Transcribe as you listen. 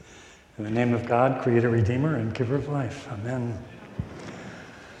In the name of God, Creator, Redeemer, and Giver of life. Amen.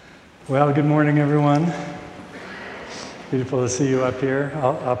 Well, good morning, everyone. Beautiful to see you up here,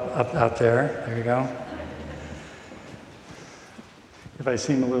 up out there. There you go. If I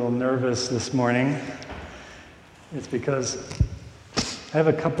seem a little nervous this morning, it's because I have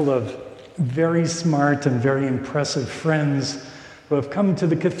a couple of very smart and very impressive friends who have come to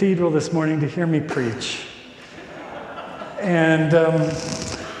the cathedral this morning to hear me preach. And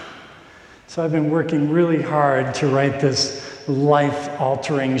so I've been working really hard to write this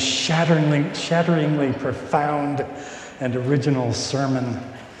life-altering, shatteringly profound and original sermon,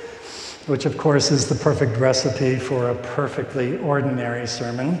 which of course is the perfect recipe for a perfectly ordinary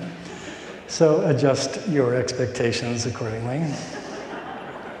sermon. So adjust your expectations accordingly.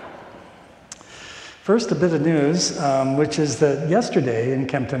 First, a bit of news, which is that yesterday in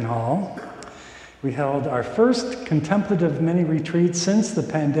Kempton Hall, we held our first contemplative mini-retreat since the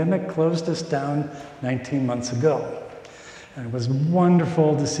pandemic closed us down 19 months ago. And it was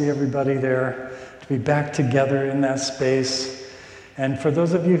wonderful to see everybody there, to be back together in that space. And for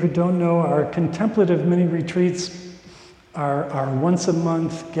those of you who don't know, our contemplative mini-retreats are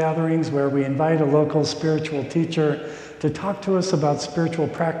once-a-month gatherings where we invite a local spiritual teacher to talk to us about spiritual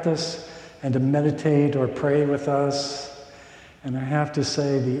practice and to meditate or pray with us. And I have to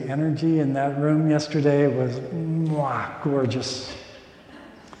say, the energy in that room yesterday was gorgeous.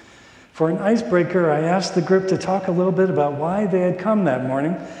 For an icebreaker, I asked the group to talk a little bit about why they had come that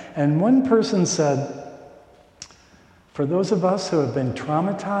morning. And one person said, for those of us who have been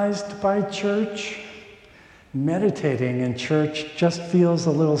traumatized by church, meditating in church just feels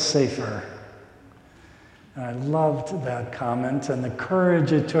a little safer. And I loved that comment and the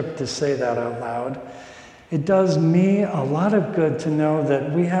courage it took to say that out loud. It does me a lot of good to know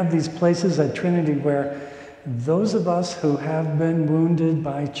that we have these places at Trinity where those of us who have been wounded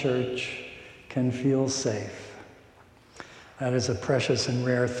by church can feel safe. That is a precious and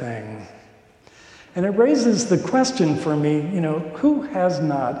rare thing. And it raises the question for me, who has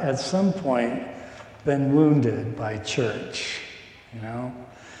not at some point been wounded by church,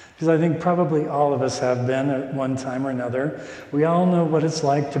 Because I think probably all of us have been at one time or another. We all know what it's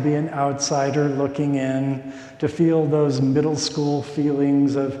like to be an outsider looking in, to feel those middle school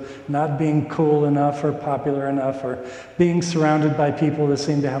feelings of not being cool enough or popular enough, or being surrounded by people that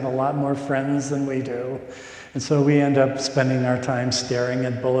seem to have a lot more friends than we do. And so we end up spending our time staring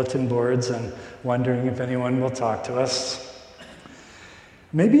at bulletin boards and wondering if anyone will talk to us.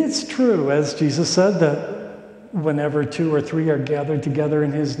 Maybe it's true, as Jesus said, that whenever 2 or 3 are gathered together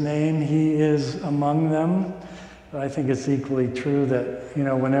in his name, he is among them. But I think it's equally true that,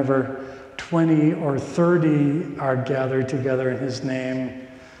 whenever 20 or 30 are gathered together in his name,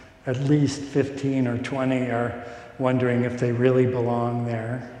 at least 15 or 20 are wondering if they really belong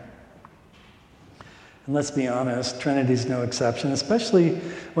there. And let's be honest, Trinity's no exception, especially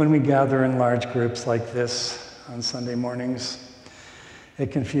when we gather in large groups like this on Sunday mornings.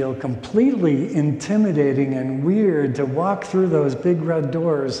 It can feel completely intimidating and weird to walk through those big red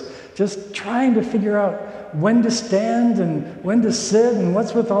doors, just trying to figure out when to stand and when to sit and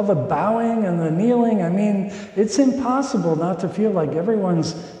what's with all the bowing and the kneeling. I mean, it's impossible not to feel like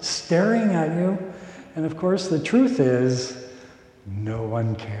everyone's staring at you. And of course, the truth is, no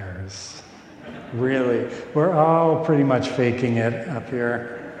one cares. Really. We're all pretty much faking it up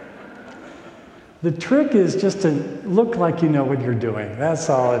here. The trick is just to look like you know what you're doing. That's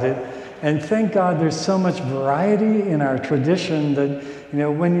all it is. And thank God there's so much variety in our tradition that,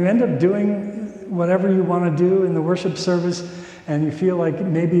 when you end up doing whatever you want to do in the worship service and you feel like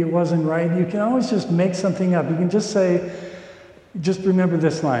maybe it wasn't right, you can always just make something up. You can just say, just remember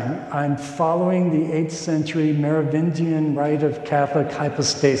this line, I'm following the 8th century Merovingian rite of Catholic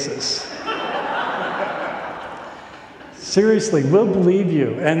hypostasis. Seriously, we'll believe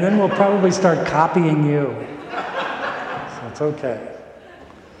you, and then we'll probably start copying you. So it's okay.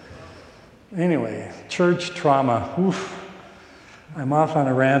 Anyway, church trauma. Oof. I'm off on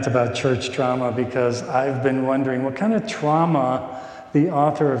a rant about church trauma because I've been wondering what kind of trauma the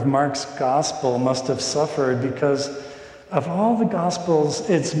author of Mark's Gospel must have suffered, because of all the Gospels,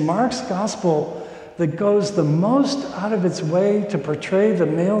 it's Mark's Gospel that goes the most out of its way to portray the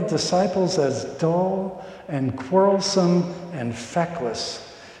male disciples as dull and quarrelsome and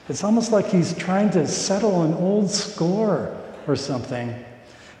feckless. It's almost like he's trying to settle an old score or something.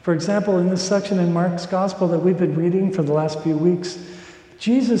 For example, in this section in Mark's Gospel that we've been reading for the last few weeks,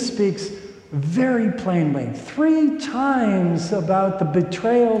 Jesus speaks very plainly 3 times about the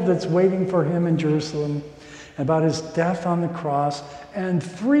betrayal that's waiting for him in Jerusalem. about his death on the cross, and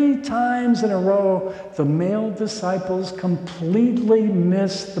 3 times in a row, the male disciples completely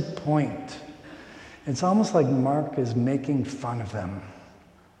miss the point. It's almost like Mark is making fun of them.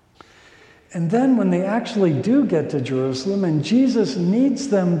 And then when they actually do get to Jerusalem and Jesus needs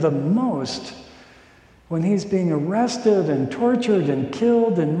them the most, when he's being arrested and tortured and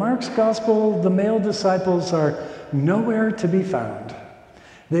killed, in Mark's gospel, the male disciples are nowhere to be found.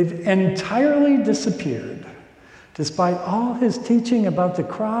 They've entirely disappeared. Despite all his teaching about the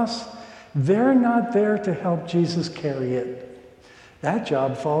cross, they're not there to help Jesus carry it. That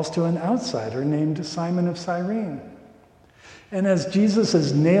job falls to an outsider named Simon of Cyrene. And as Jesus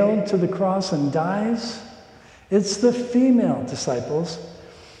is nailed to the cross and dies, it's the female disciples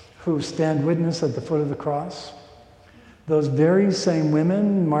who stand witness at the foot of the cross. Those very same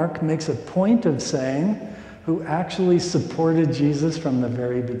women, Mark makes a point of saying, who actually supported Jesus from the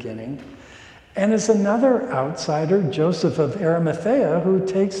very beginning. And it's another outsider, Joseph of Arimathea, who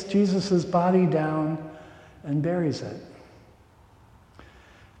takes Jesus' body down and buries it.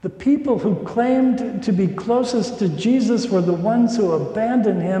 The people who claimed to be closest to Jesus were the ones who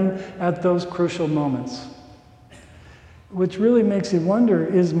abandoned him at those crucial moments. Which really makes you wonder,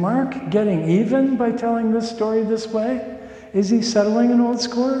 is Mark getting even by telling this story this way? Is he settling an old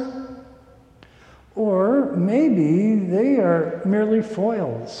score? Or maybe they are merely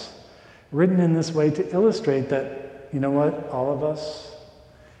foils, written in this way to illustrate that, you know what, all of us,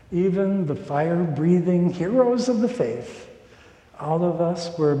 even the fire-breathing heroes of the faith, all of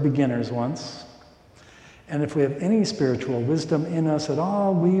us were beginners once. And if we have any spiritual wisdom in us at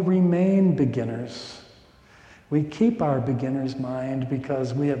all, we remain beginners. We keep our beginner's mind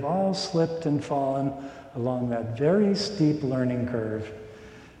because we have all slipped and fallen along that very steep learning curve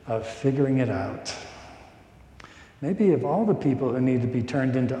of figuring it out. Maybe of all the people who need to be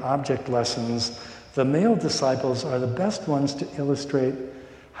turned into object lessons, the male disciples are the best ones to illustrate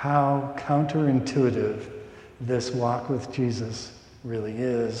how counterintuitive this walk with Jesus really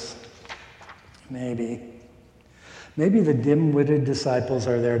is. Maybe the dim-witted disciples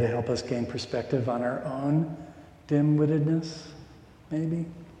are there to help us gain perspective on our own dim-wittedness, maybe.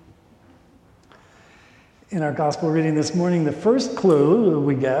 In our gospel reading this morning, the first clue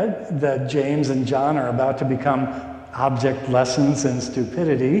we get that James and John are about to become object lessons in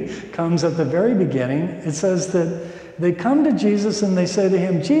stupidity comes at the very beginning. It says that they come to Jesus and they say to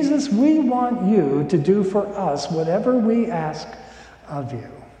him, "Jesus, we want you to do for us whatever we ask of you."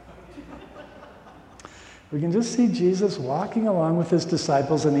 We can just see Jesus walking along with his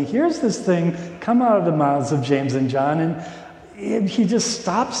disciples, and he hears this thing come out of the mouths of James and John, and he just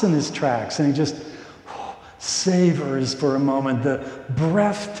stops in his tracks, and he just savors for a moment the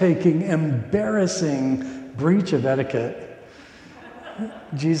breathtaking, embarrassing breach of etiquette.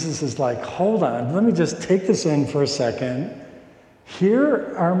 Jesus is like, hold on, let me just take this in for a second.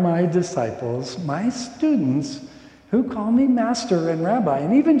 Here are my disciples, my students, who call me master and rabbi,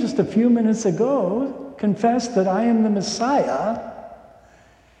 and even just a few minutes ago confessed that I am the Messiah.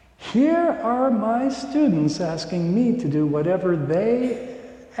 Here are my students asking me to do whatever they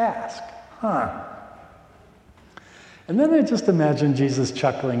ask. And then I just imagine Jesus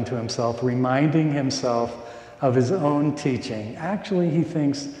chuckling to himself, reminding himself of his own teaching. Actually, he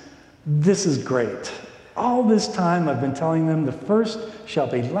thinks, this is great. All this time I've been telling them the first shall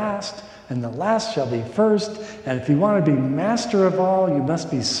be last, and the last shall be first, and if you want to be master of all, you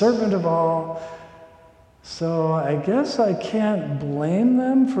must be servant of all. So I guess I can't blame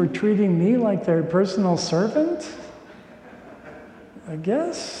them for treating me like their personal servant? I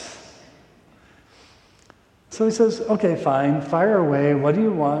guess. So he says, okay, fine, fire away. What do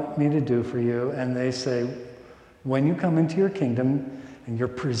you want me to do for you? And they say, when you come into your kingdom and you're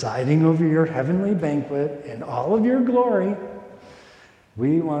presiding over your heavenly banquet in all of your glory,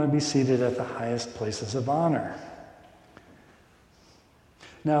 we want to be seated at the highest places of honor.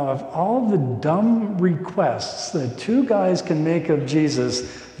 Now, of all the dumb requests that two guys can make of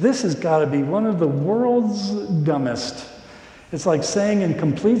Jesus, this has got to be one of the world's dumbest. It's like saying in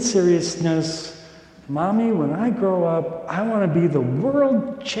complete seriousness, Mommy, when I grow up, I want to be the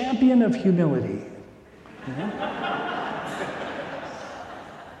world champion of humility. You know?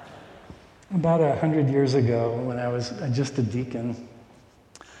 About 100 years ago, when I was just a deacon,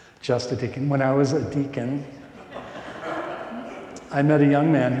 when I was a deacon, I met a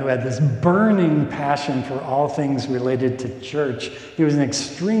young man who had this burning passion for all things related to church. He was an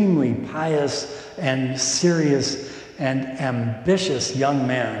extremely pious and serious and ambitious young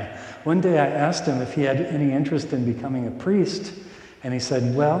man. One day I asked him if he had any interest in becoming a priest, and he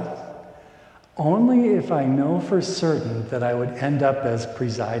said, well, only if I know for certain that I would end up as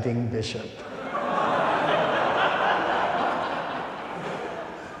presiding bishop.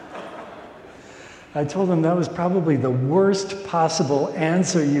 I told him that was probably the worst possible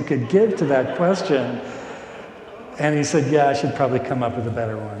answer you could give to that question. And he said, yeah, I should probably come up with a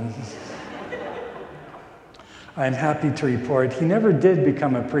better one. I'm happy to report he never did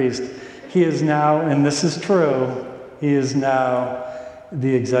become a priest. He is now, and this is true, he is now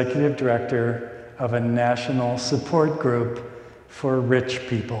the executive director of a national support group for rich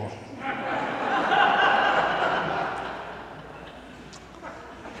people.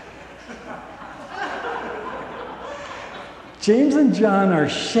 James and John are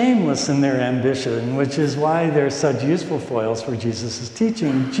shameless in their ambition, which is why they're such useful foils for Jesus'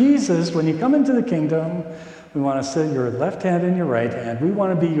 teaching. Jesus, when you come into the kingdom, we want to sit your left hand and your right hand. We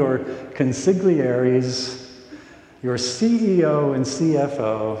want to be your consiglieres, your CEO and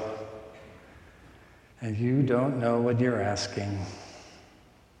CFO, and you don't know what you're asking.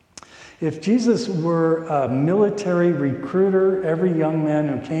 If Jesus were a military recruiter, every young man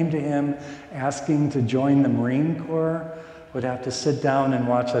who came to him asking to join the Marine Corps would have to sit down and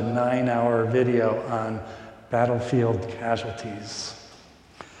watch a 9-hour video on battlefield casualties.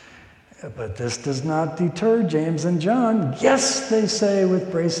 But this does not deter James and John. Yes, they say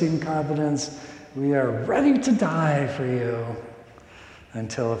with bracing confidence, we are ready to die for you.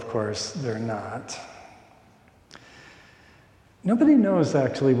 Until, of course, they're not. Nobody knows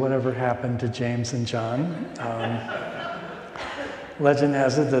actually whatever happened to James and John. Legend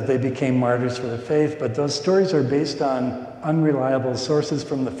has it that they became martyrs for the faith, but those stories are based on unreliable sources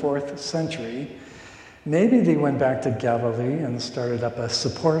from the 4th century. Maybe they went back to Galilee and started up a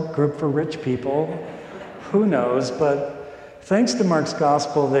support group for rich people. Who knows? But thanks to Mark's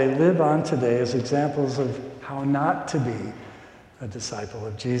gospel, they live on today as examples of how not to be a disciple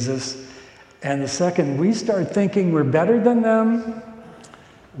of Jesus. And the second we start thinking we're better than them,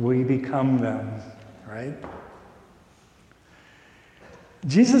 we become them, right?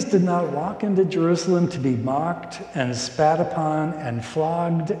 Jesus did not walk into Jerusalem to be mocked and spat upon and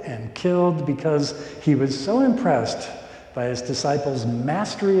flogged and killed because he was so impressed by his disciples'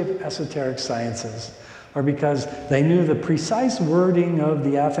 mastery of esoteric sciences, or because they knew the precise wording of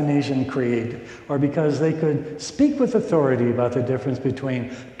the Athanasian Creed, or because they could speak with authority about the difference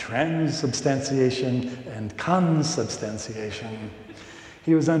between transubstantiation and consubstantiation.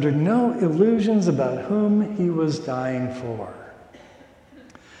 He was under no illusions about whom he was dying for.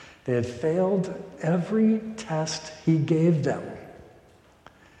 They had failed every test he gave them,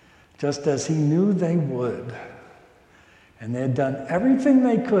 just as he knew they would. And they had done everything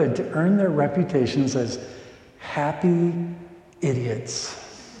they could to earn their reputations as happy idiots.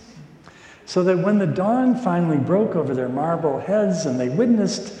 So that when the dawn finally broke over their marble heads and they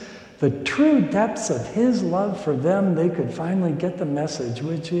witnessed the true depths of his love for them, they could finally get the message,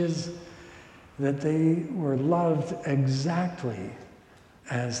 which is that they were loved exactly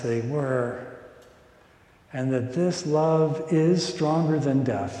as they were, and that this love is stronger than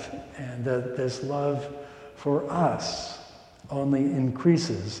death, and that this love for us only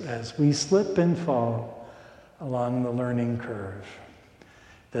increases as we slip and fall along the learning curve.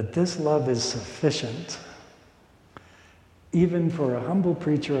 That this love is sufficient, even for a humble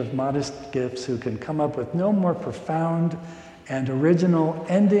preacher of modest gifts who can come up with no more profound and original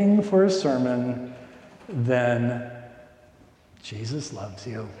ending for a sermon than Jesus loves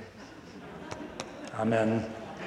you. Amen.